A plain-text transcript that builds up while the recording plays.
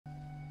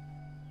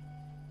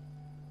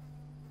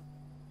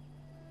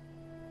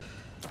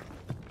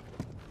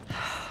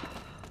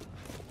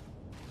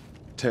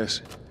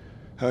Tess,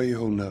 how are you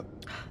holding up?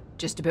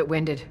 Just a bit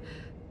winded.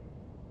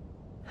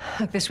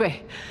 Look this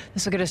way.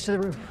 This will get us to the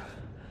roof.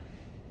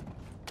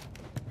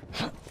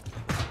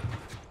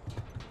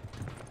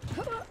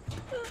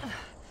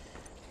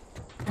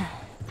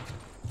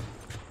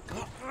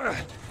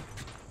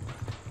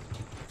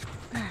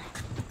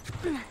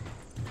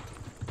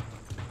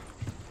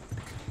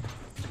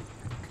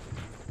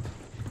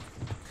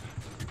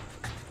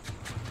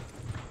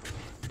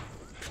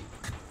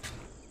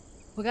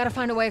 We gotta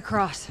find a way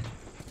across.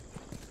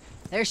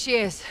 There she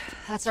is.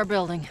 That's our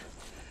building.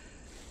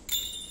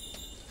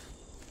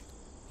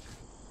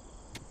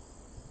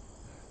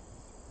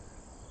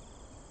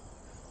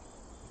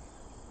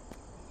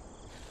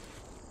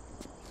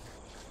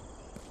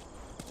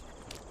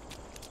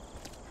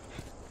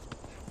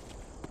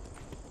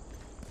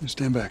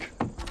 Stand back.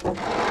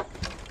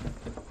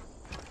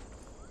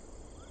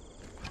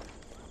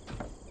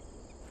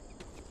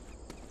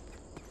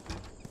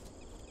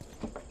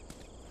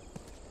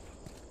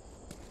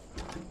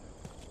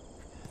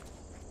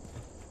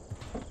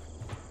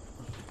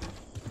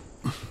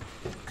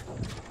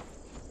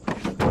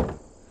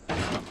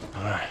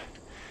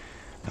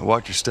 Now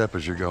watch your step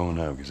as you're going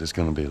out, because it's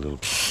going to be a little...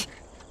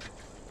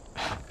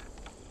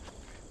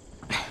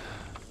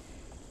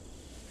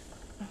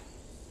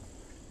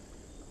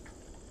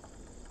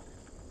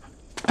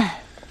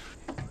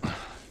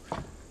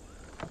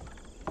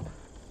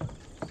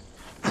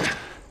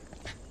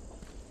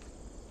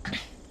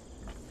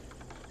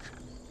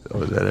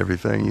 So is that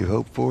everything you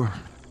hoped for?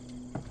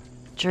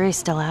 Jury's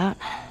still out.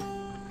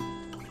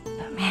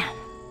 But man,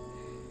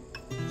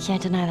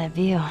 can't deny that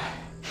view.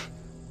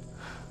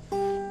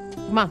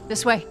 Come on,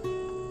 this way.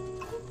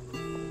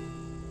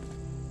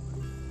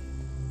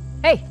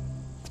 Hey,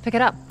 let's pick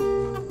it up.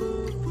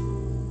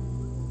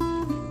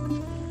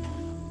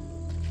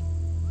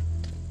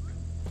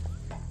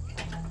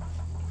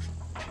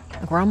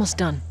 Look, we're almost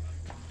done.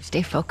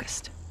 Stay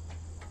focused.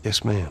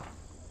 Yes, ma'am.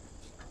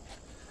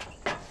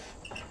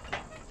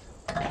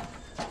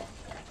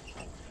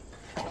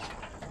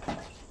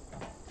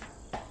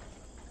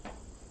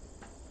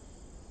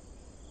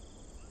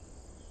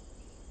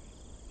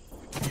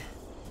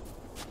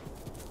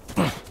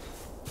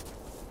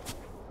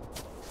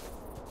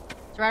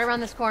 It's right around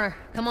this corner.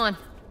 Come on.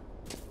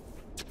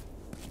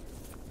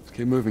 Let's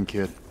keep moving,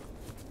 kid.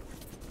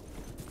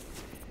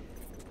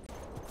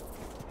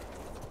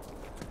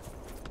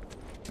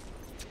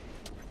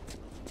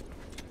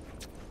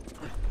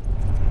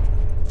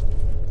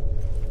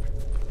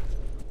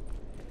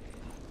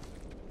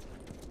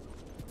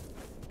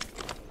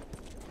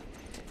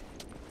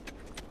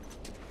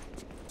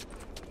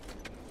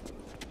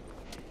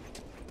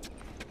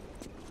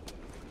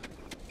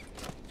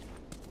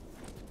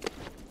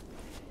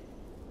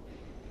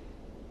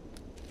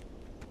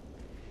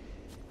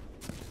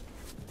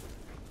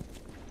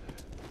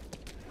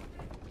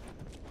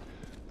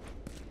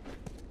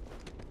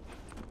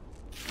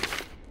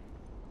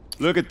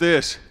 Look at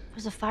this.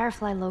 There's a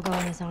firefly logo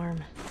on his arm.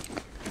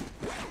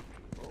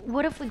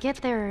 What if we get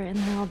there and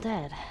they're all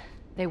dead?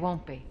 They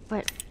won't be.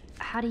 But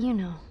how do you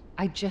know?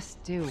 I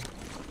just do.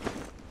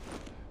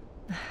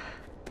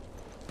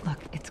 Look,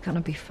 it's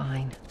gonna be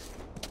fine.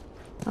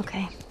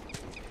 Okay.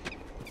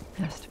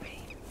 Has to be.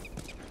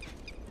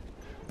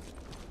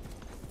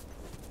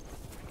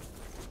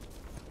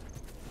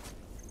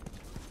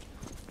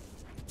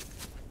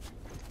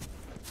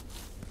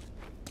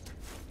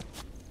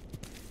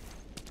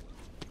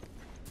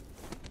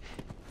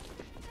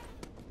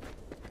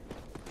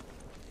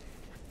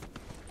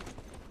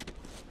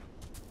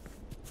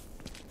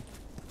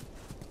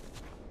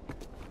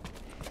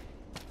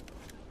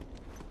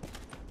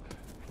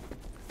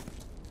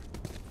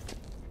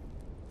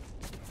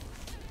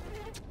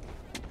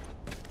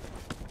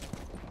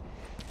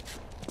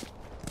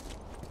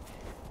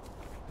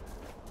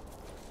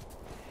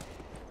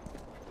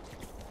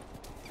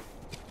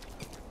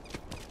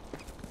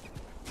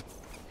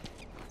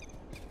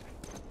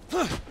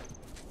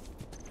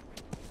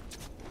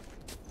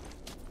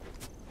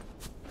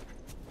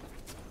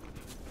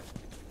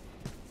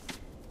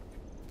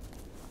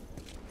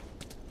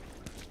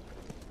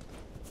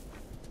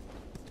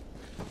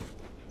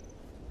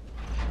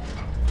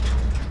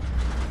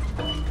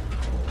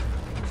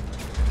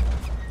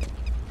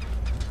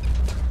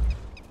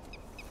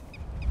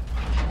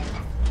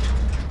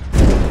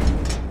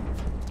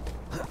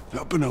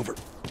 Up and over.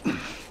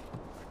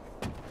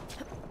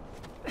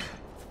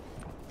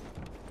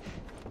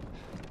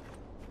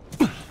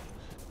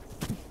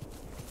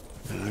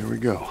 There we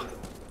go.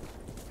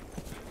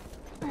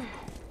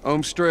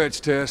 Home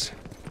stretch, Tess.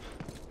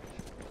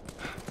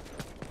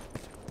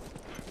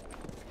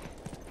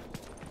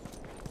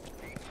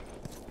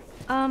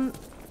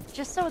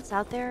 Just so it's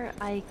out there,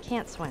 I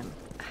can't swim.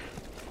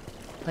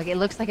 Look, it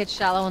looks like it's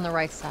shallow on the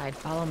right side.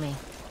 Follow me.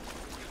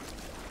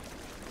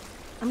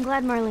 I'm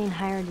glad Marlene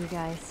hired you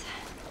guys.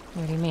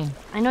 What do you mean?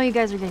 I know you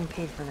guys are getting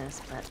paid for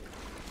this, but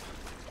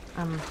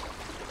I'm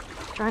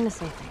trying to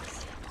say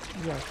thanks.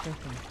 Yeah, sure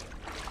thing.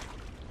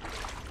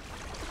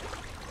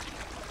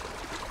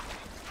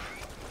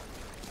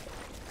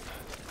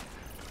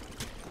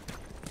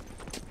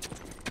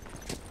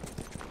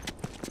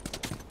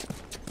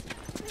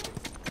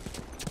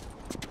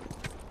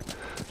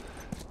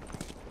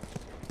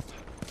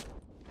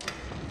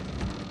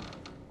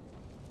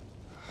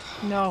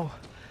 No.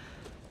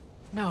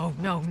 No,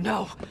 no,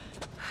 no.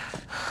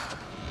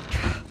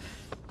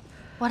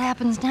 What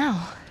happens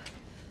now?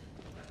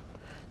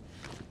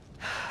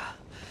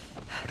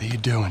 What are you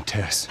doing,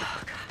 Tess?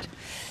 Oh, God.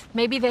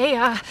 Maybe they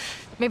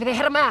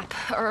had a map,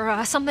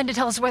 or something to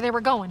tell us where they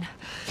were going.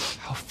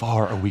 How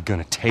far are we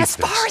gonna take As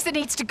this? far as it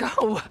needs to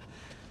go.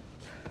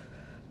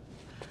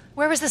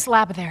 Where was this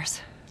lab of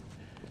theirs?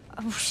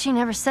 Oh, she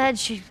never said.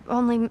 She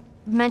only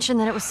mentioned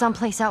that it was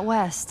someplace out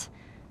west.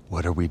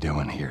 What are we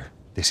doing here?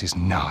 This is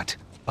not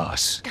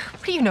us.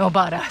 What do you know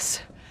about us?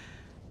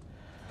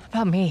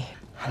 About me?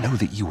 I know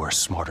that you are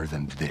smarter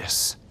than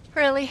this.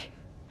 Really?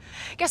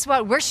 Guess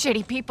what? We're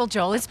shitty people,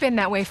 Joel. It's been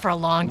that way for a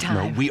long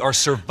time. No, we are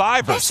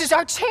survivors. This is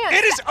our chance.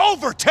 It is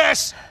over,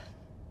 Tess!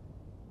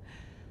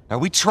 Now,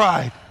 we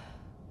tried.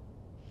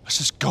 Let's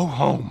just go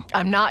home.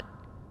 I'm not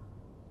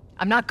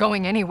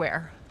going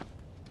anywhere.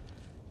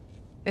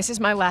 This is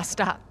my last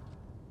stop.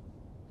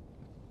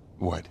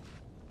 What?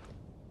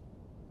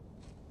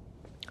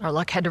 Our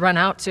luck had to run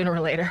out sooner or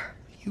later.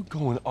 You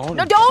going on?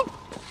 No, don't!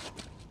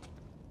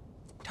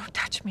 Don't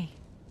touch me.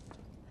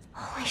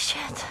 Holy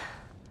shit.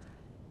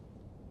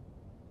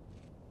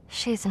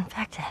 She's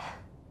infected.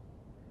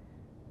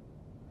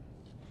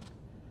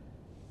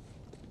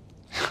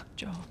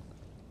 Joel,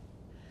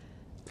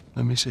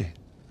 Let me see.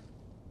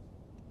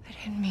 I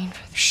didn't mean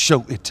for this.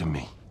 Show it to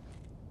me.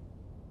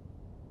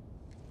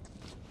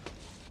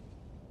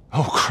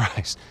 Oh,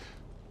 Christ.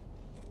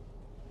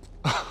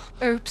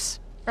 Oops,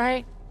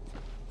 right?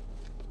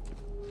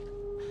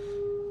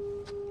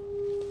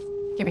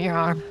 Give me your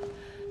arm.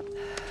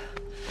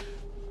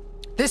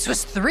 This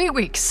was 3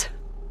 weeks.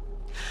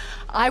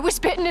 I was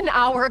bitten an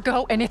hour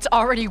ago, and it's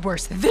already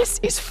worse. This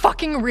is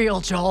fucking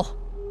real, Joel.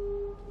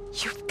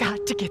 You've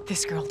got to get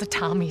this girl to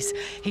Tommy's.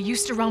 He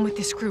used to run with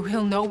this crew.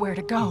 He'll know where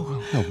to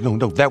go. No.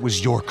 That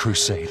was your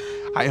crusade.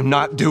 I am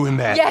not doing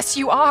that. Yes,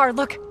 you are.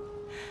 Look.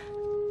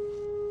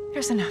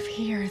 There's enough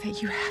here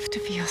that you have to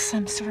feel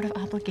some sort of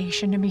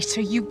obligation to me,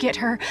 so you get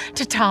her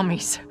to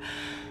Tommy's.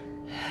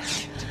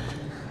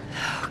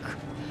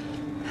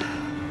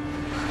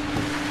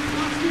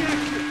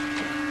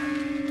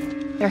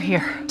 They're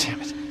here.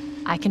 Damn it.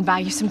 I can buy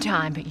you some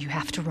time, but you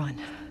have to run.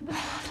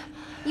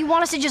 You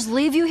want us to just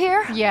leave you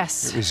here?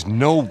 Yes. There is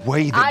no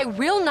way that... I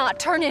will not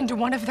turn into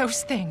one of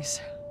those things.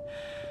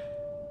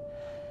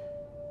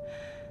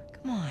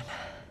 Come on.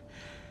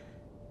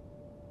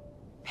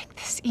 Make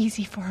this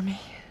easy for me.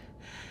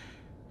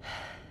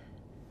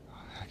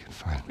 I can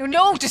find...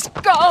 No, just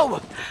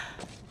go!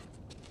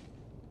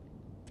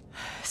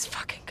 Just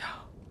fucking go.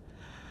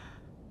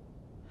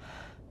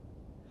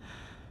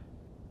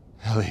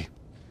 Ellie,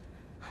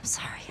 I'm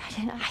sorry.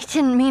 I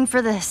didn't mean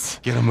for this.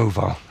 get a move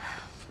on.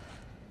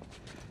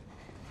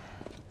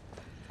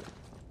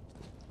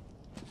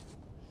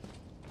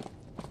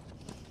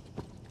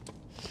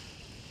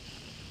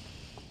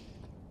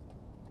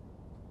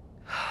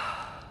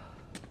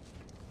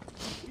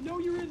 We know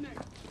you're in there.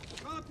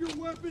 Drop your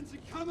weapons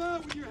and come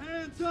out with your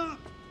hands up.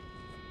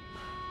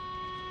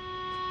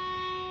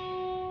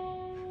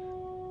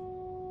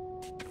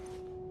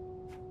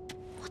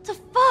 What the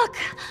fuck?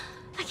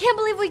 I can't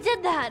believe we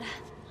did that.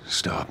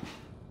 Stop.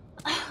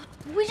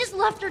 We just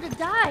left her to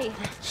die.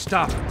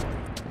 Stop.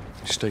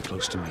 Stay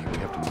close to me. We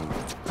have to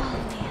move. Oh,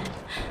 man.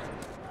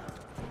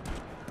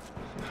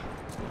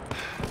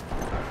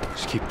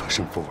 Just keep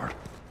pushing forward.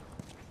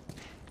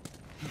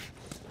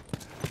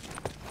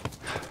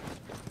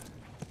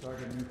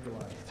 Target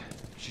neutralized.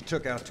 She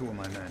took out 2 of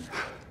my men.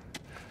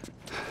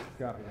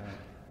 Copy that.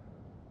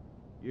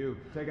 You,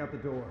 take out the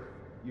door.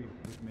 You,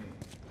 with me.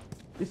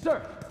 Yes,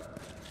 sir.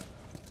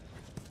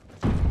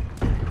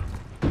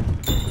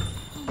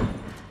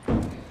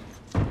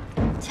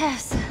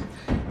 Tess.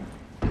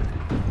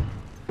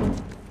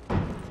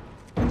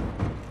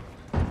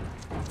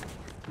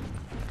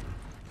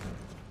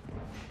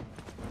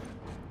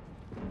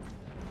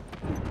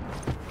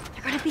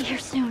 They're gonna be here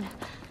soon.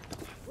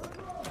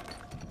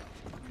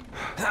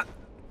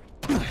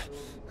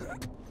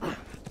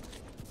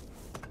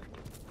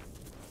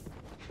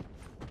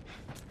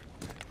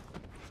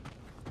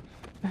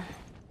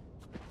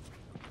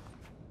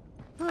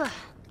 Ugh.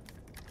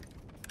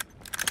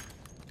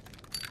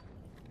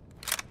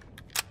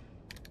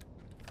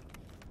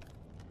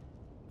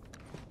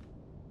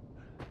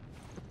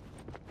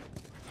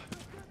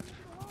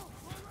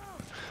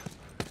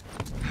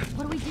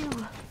 What do we do?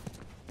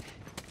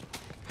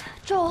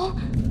 Joel?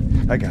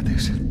 I got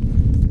this.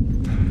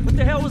 What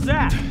the hell was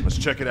that? Let's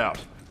check it out.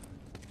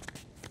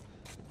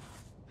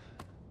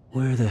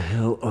 Where the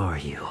hell are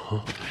you,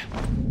 huh?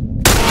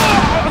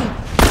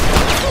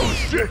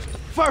 Oh, shit!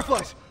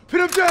 Fireflies! Pin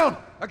him down!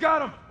 I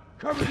got him!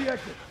 Cover the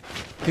exit.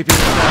 Keep your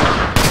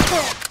head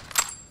Fuck.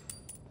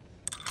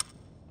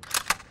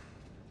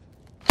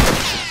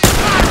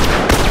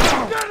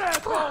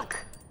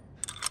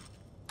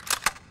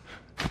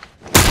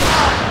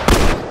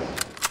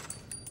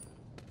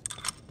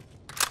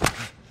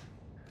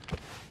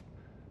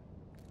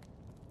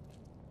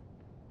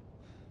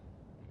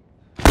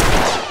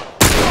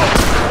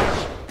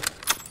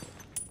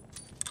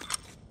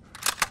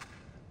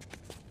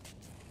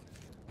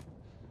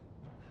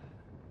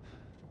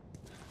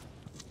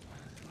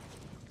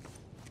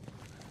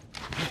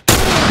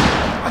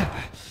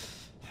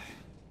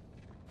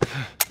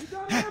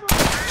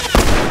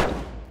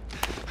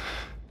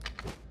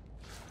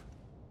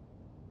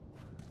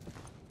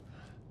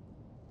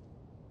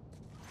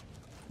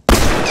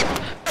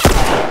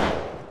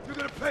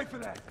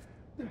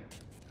 All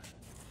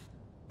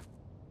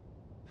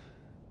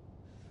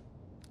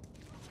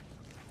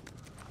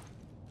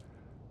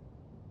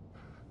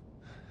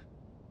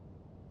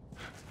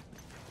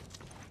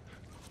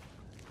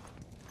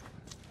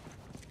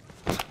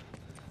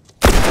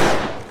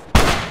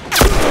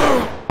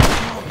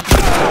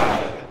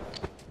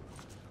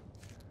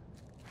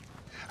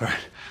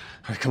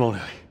right, come on,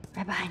 Ellie.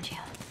 Right behind you.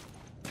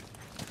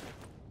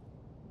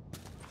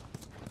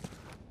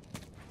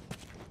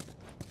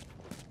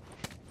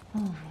 Oh,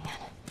 man.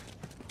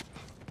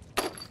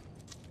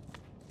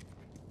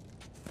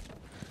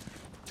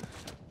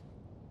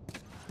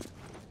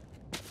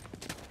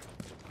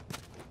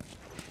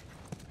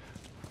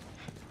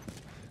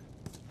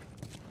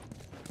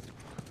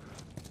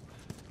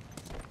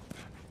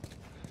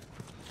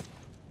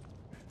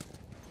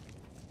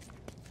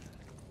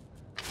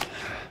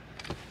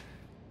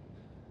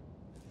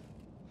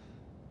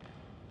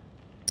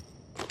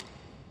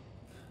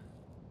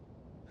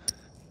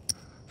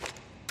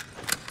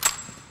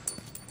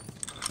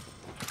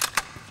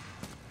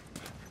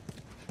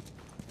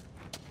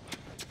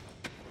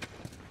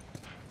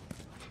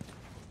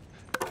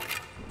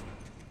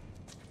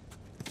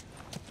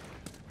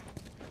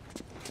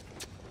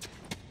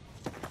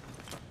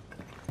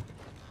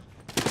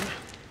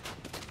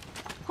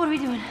 What are we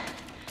doing?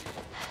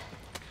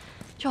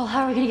 Joel,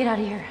 how are we gonna get out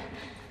of here?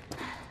 All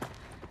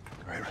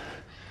right,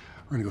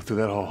 we're gonna go through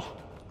that hall.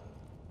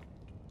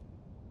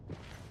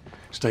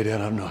 Stay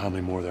down, I don't know how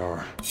many more there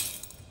are.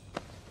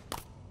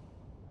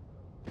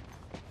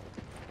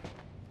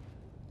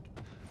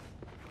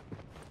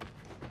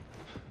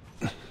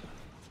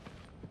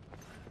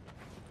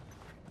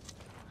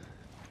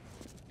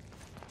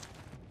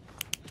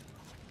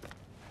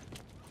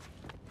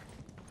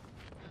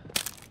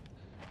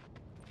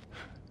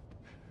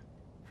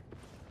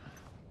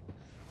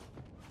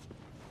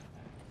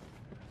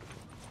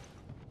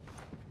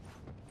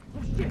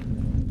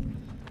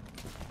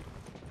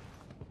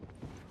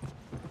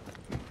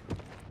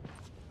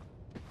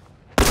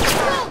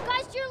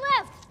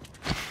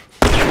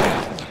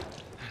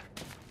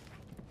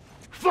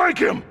 Flank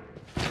him!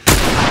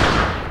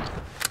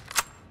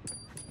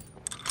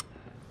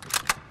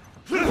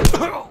 You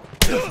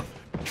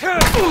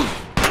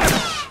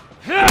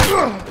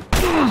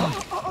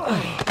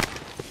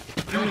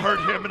hurt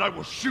him and I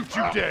will shoot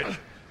you dead.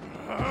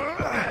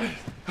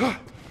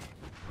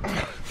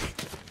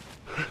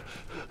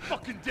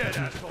 Fucking dead,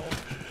 asshole.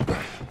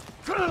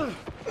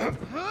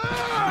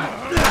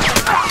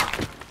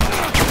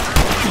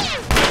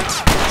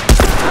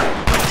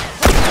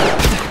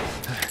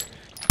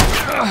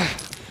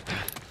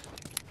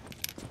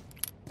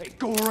 Hey,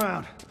 go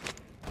around.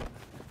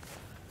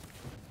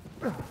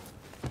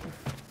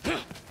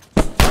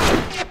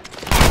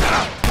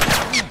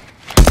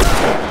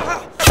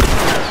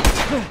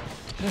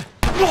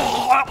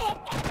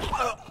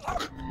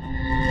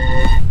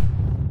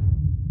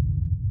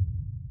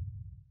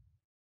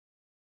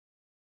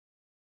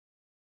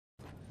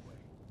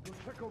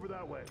 Check over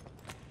that way.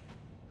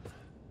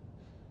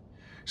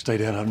 Stay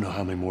down, I don't know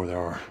how many more there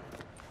are.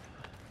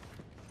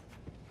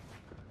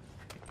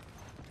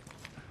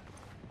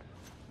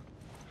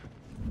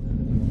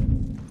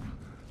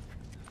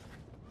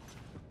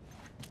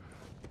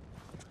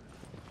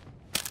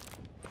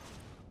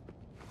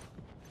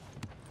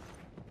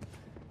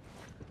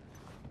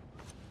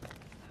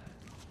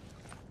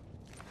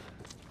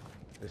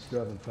 They still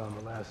haven't found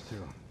the last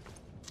two.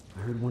 I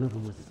heard one of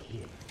them was a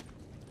kid.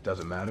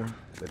 Doesn't matter.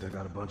 They took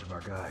out a bunch of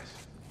our guys.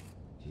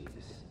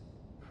 Jesus.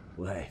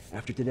 Well, hey,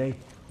 after today,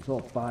 this whole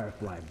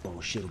Firefly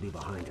bullshit will be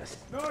behind us.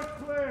 North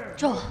clear!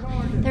 Joel,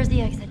 there's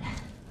the exit.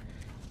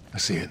 I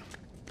see it.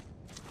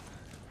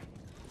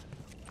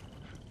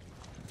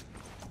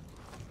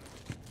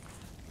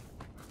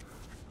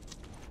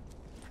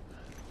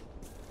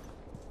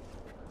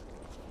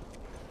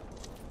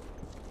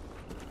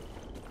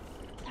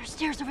 There's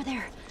stairs over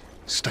there.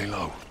 Stay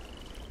low.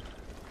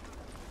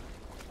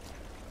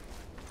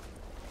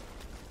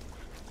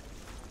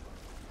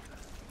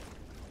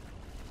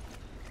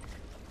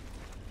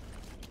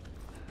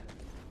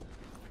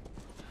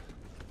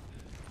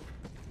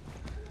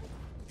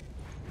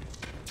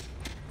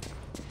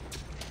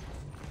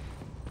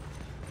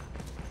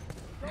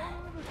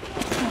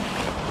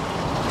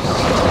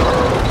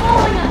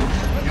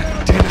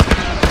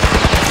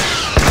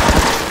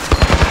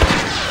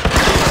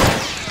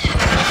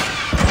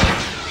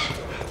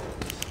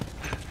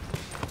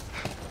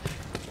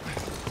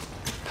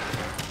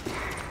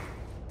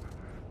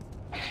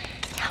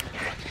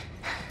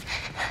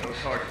 No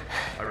target.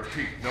 I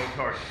repeat, no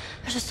target.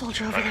 There's a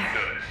soldier over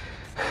there.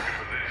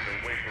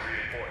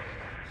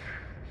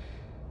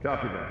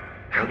 Copy that.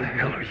 How the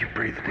hell are you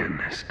breathing in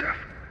this stuff?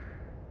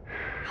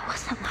 I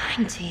wasn't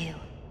lying to you.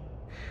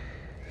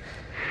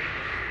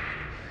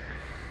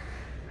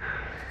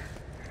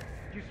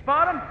 You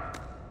spot him?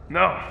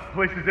 No,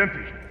 place is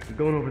empty. We're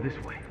going over this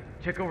way.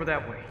 Check over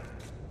that way.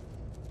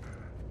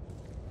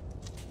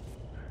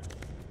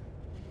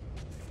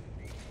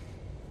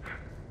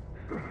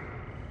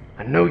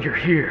 I know you're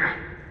here.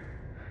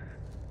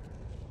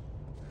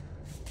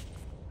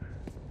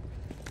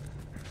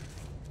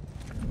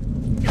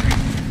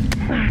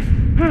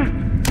 Wait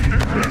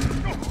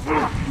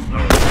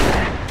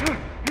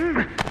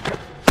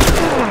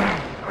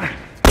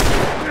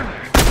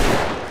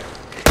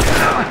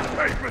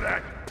for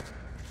that!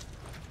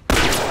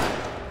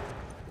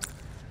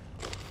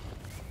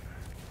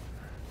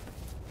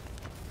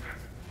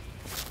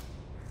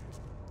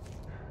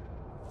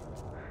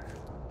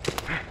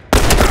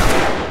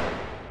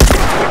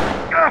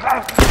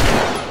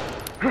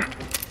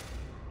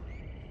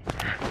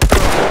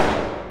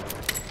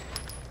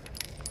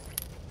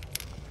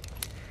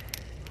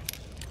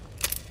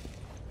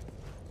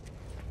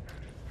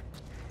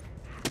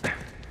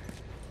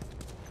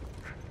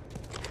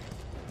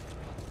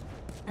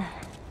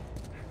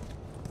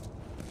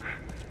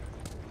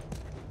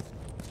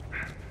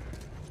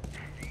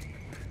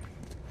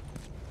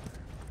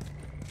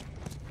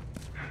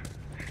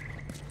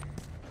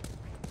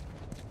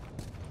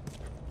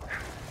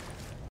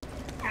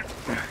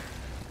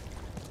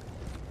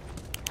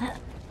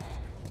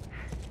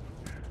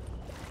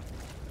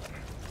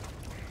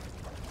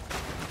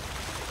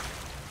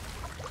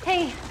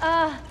 Hey,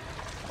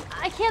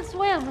 I can't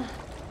swim.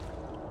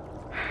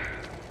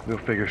 We'll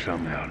figure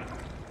something out.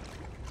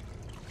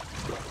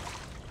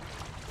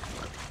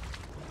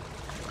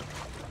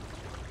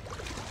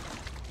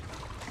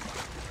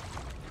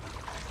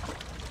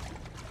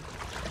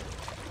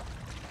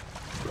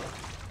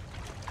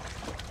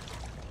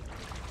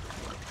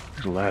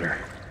 There's a ladder.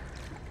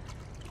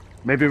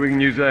 Maybe we can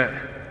use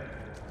that.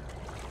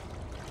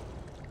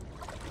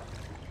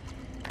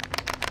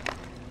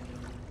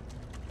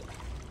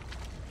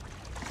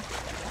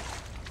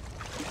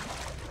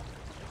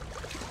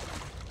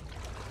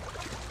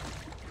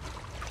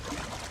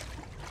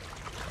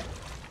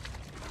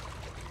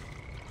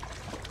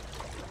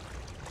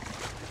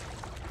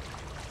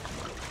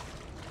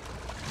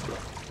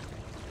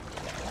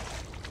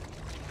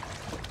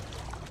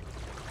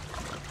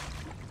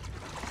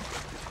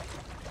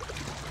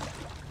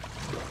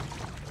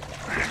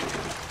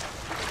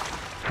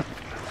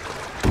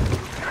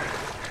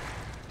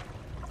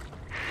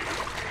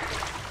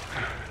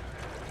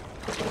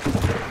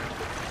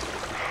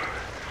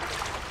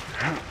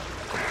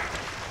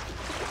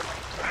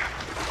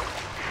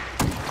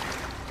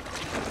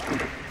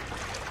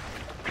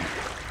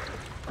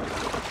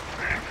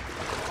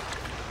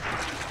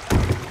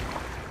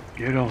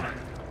 Get on.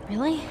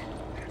 Really?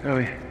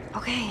 Ellie.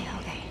 Okay.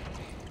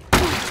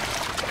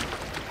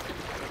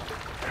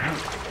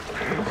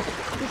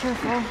 Be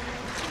careful.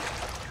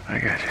 I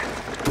got you.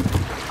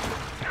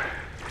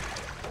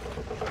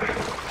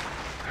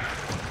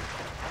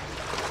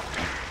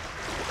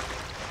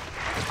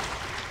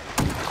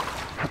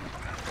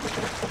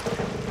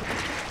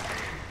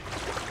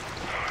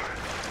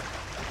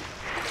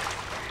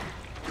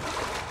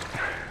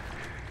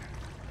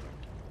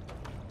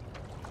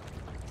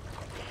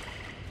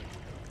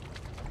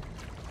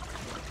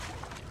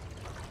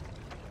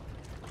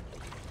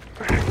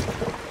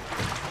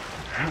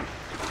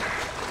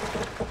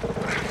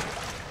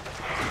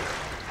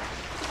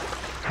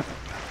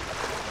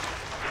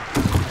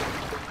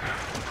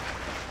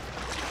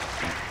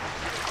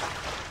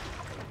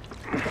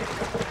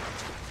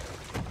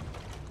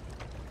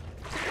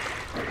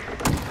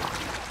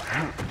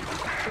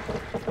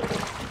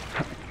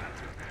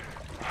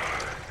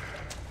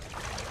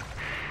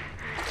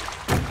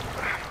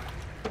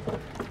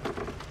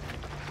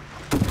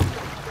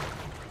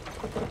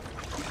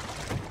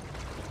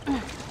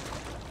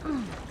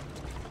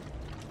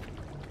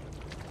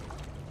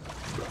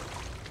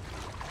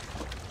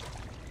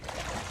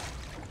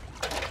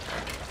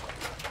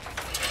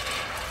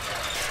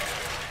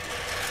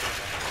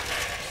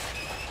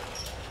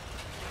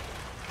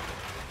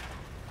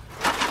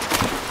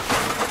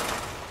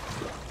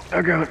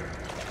 I got it.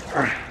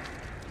 All right.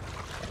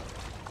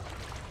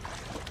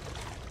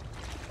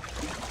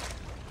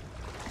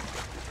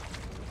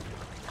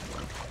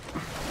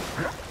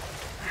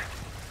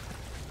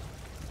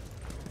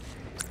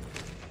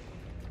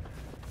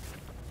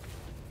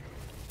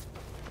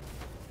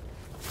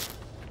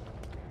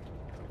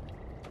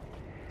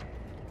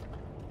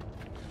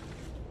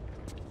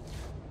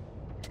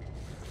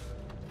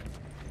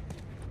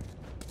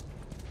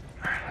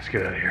 Let's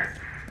get out of here.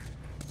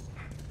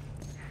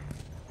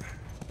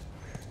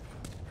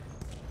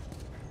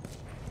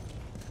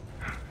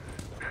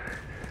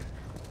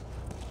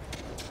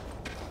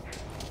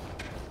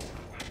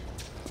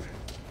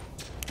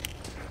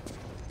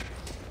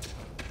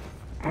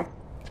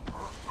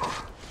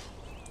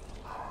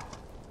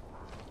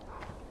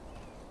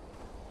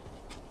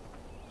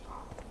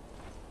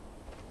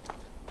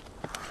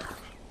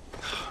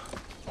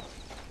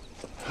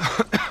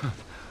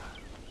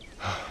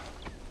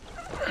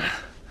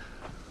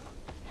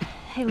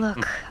 Hey,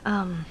 look,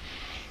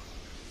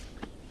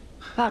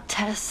 about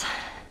Tess.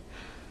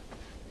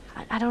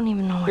 I don't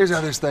even know what Here's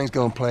how this thing's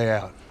gonna play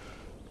out.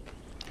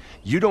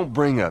 You don't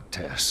bring up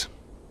Tess.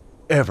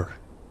 Ever.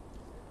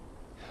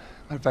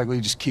 Matter of fact, we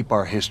just keep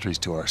our histories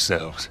to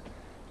ourselves.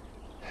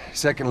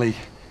 Secondly,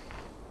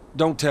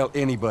 don't tell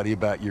anybody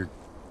about your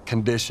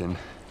condition.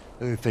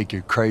 They think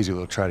you're crazy,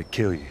 they'll try to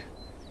kill you.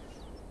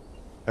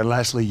 And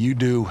lastly, you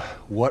do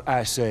what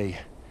I say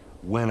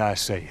when I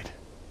say it.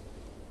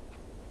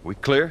 We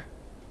clear?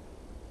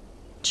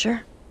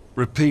 Sure.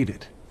 Repeat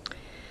it.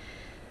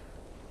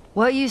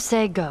 What you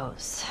say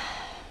goes.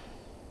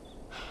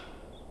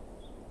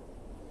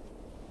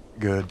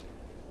 Good.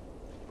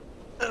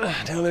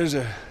 Now there's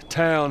a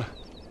town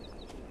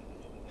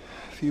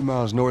a few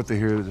miles north of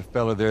here. There's a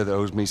fella there that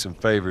owes me some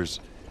favors.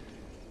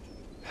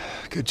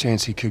 Good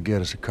chance he could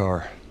get us a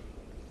car.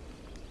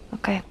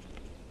 Okay.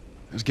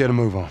 Let's get a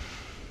move on.